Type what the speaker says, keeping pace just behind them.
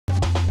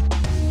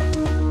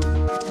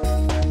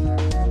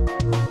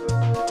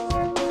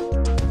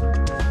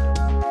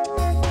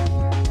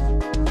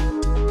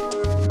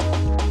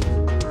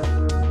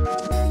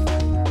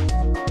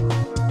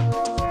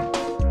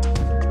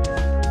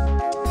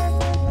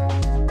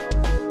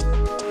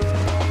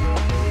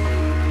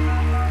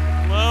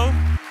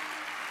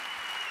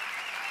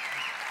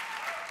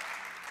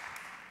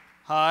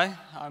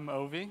I'm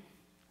Ovi.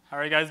 How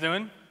are you guys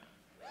doing?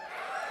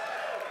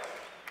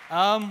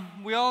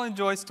 We all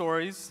enjoy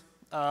stories.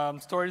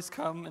 Stories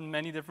come in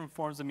many different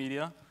forms of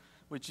media,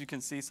 which you can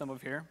see some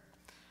of here.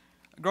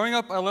 Growing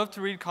up, I loved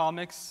to read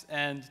comics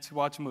and to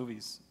watch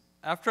movies.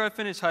 After I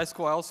finished high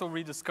school, I also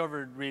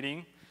rediscovered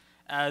reading,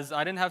 as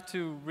I didn't have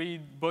to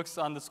read books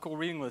on the school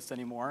reading list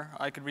anymore.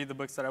 I could read the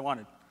books that I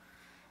wanted.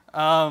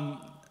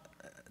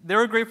 They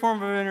were a great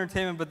form of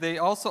entertainment, but they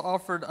also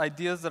offered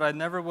ideas that I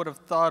never would have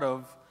thought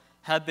of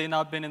had they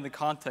not been in the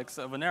context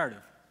of a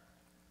narrative.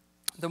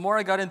 The more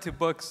I got into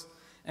books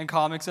and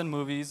comics and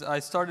movies, I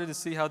started to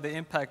see how they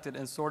impacted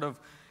and sort of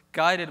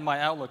guided my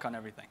outlook on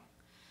everything.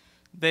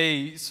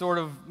 They sort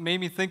of made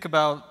me think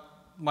about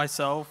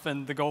myself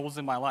and the goals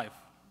in my life.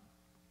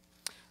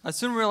 I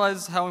soon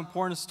realized how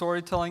important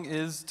storytelling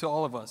is to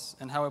all of us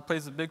and how it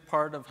plays a big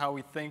part of how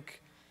we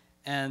think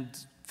and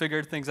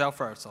figure things out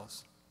for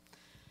ourselves.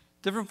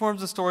 Different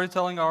forms of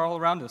storytelling are all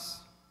around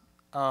us.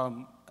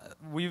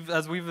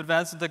 As we've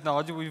advanced in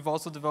technology, we've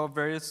also developed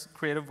various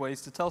creative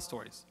ways to tell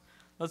stories.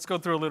 Let's go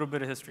through a little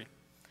bit of history.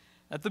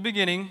 At the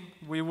beginning,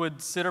 we would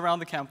sit around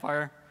the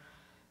campfire,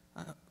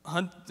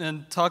 hunt,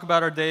 and talk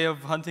about our day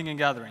of hunting and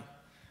gathering.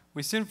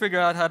 We soon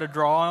figured out how to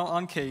draw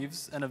on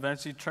caves and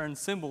eventually turn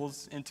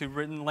symbols into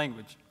written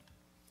language.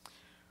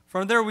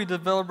 From there, we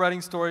developed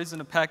writing stories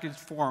in a packaged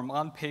form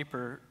on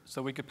paper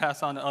so we could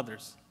pass on to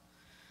others.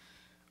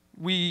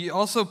 We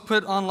also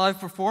put on live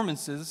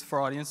performances for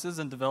audiences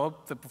and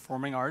developed the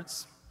performing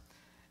arts.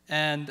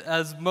 And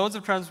as modes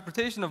of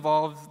transportation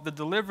evolved, the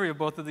delivery of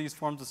both of these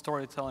forms of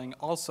storytelling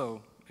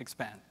also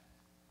expand.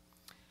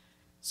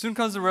 Soon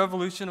comes the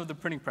revolution of the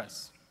printing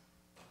press.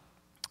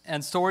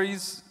 And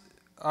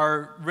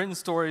written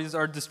stories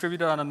are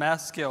distributed on a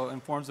mass scale in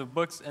forms of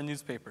books and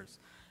newspapers,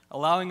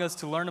 allowing us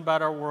to learn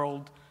about our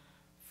world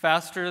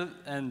faster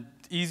and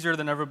easier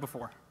than ever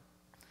before.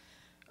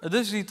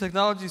 Additionally,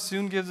 technology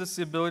soon gives us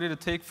the ability to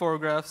take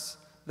photographs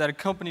that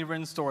accompany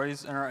written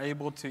stories and are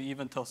able to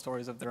even tell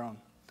stories of their own.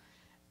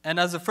 And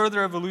as a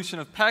further evolution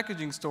of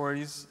packaging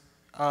stories,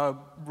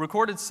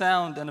 recorded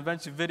sound and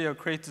eventually video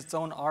creates its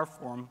own art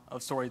form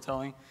of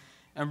storytelling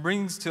and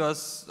brings to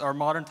us our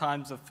modern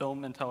times of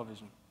film and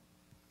television.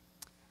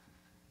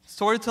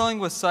 Storytelling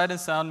with sight and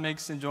sound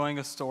makes enjoying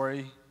a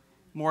story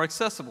more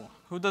accessible.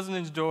 Who doesn't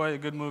enjoy a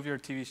good movie or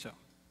TV show?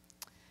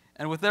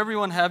 And with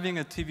everyone having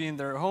a TV in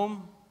their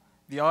home,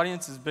 the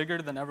audience is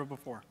bigger than ever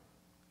before.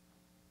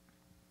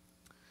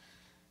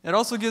 It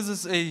also gives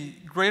us a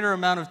greater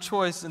amount of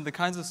choice in the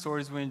kinds of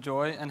stories we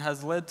enjoy and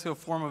has led to a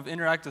form of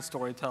interactive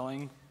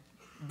storytelling,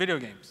 video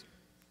games.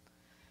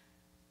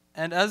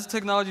 And as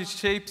technology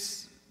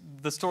shapes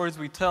the stories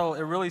we tell,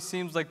 it really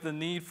seems like the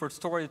need for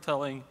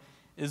storytelling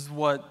is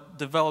what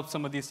develops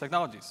some of these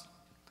technologies.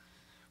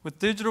 With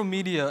digital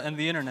media and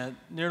the internet,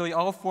 nearly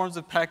all forms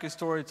of packaged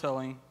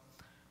storytelling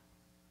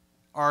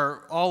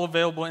are all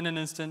available in an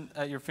instant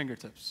at your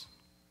fingertips.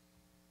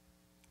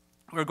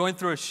 We're going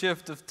through a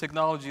shift of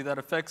technology that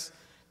affects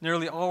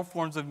nearly all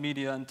forms of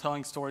media and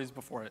telling stories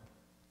before it.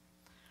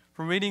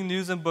 From reading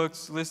news and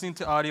books, listening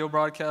to audio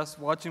broadcasts,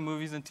 watching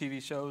movies and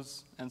TV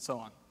shows, and so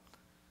on.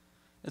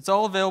 It's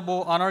all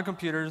available on our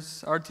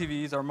computers, our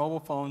TVs, our mobile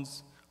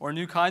phones, or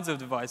new kinds of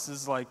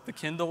devices like the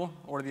Kindle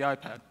or the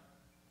iPad.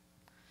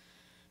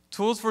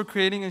 Tools for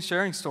creating and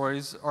sharing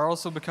stories are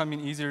also becoming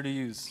easier to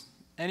use.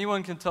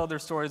 Anyone can tell their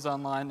stories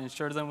online and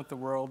share them with the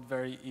world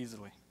very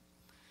easily,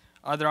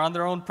 either on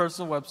their own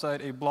personal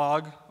website, a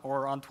blog,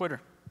 or on Twitter.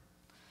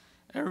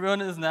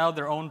 Everyone is now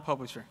their own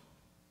publisher.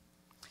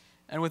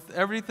 And with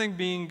everything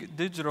being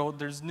digital,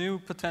 there's new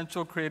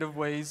potential creative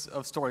ways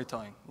of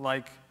storytelling,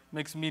 like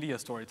mixed media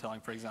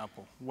storytelling, for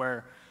example,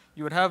 where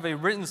you would have a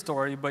written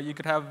story, but you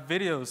could have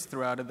videos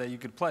throughout it that you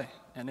could play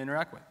and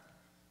interact with.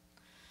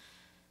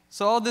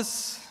 So all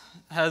this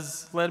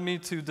has led me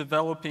to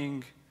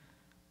developing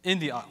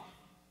Indie Isle,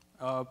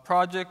 a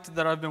project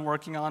that I've been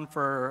working on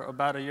for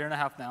about 1.5 years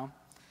now,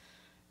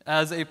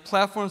 as a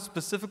platform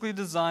specifically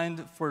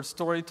designed for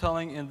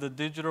storytelling in the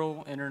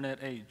digital internet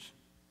age.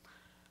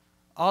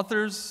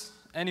 Authors,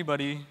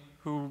 anybody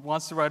who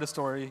wants to write a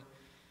story,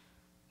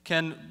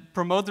 can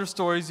promote their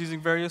stories using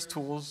various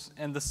tools,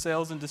 and the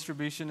sales and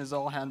distribution is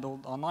all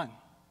handled online.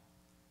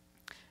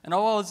 And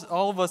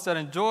all of us that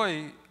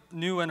enjoy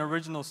new and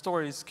original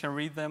stories can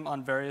read them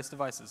on various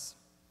devices.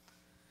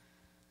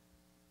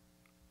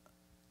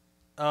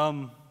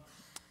 The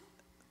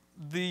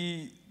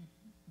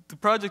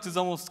project is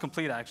almost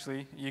complete,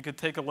 actually. You could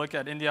take a look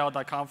at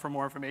indieowl.com for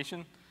more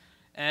information.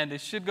 And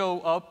it should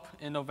go up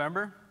in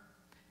November.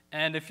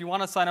 And if you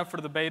want to sign up for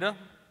the beta,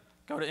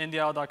 go to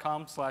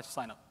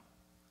indieowl.com/signup.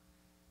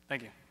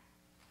 Thank you.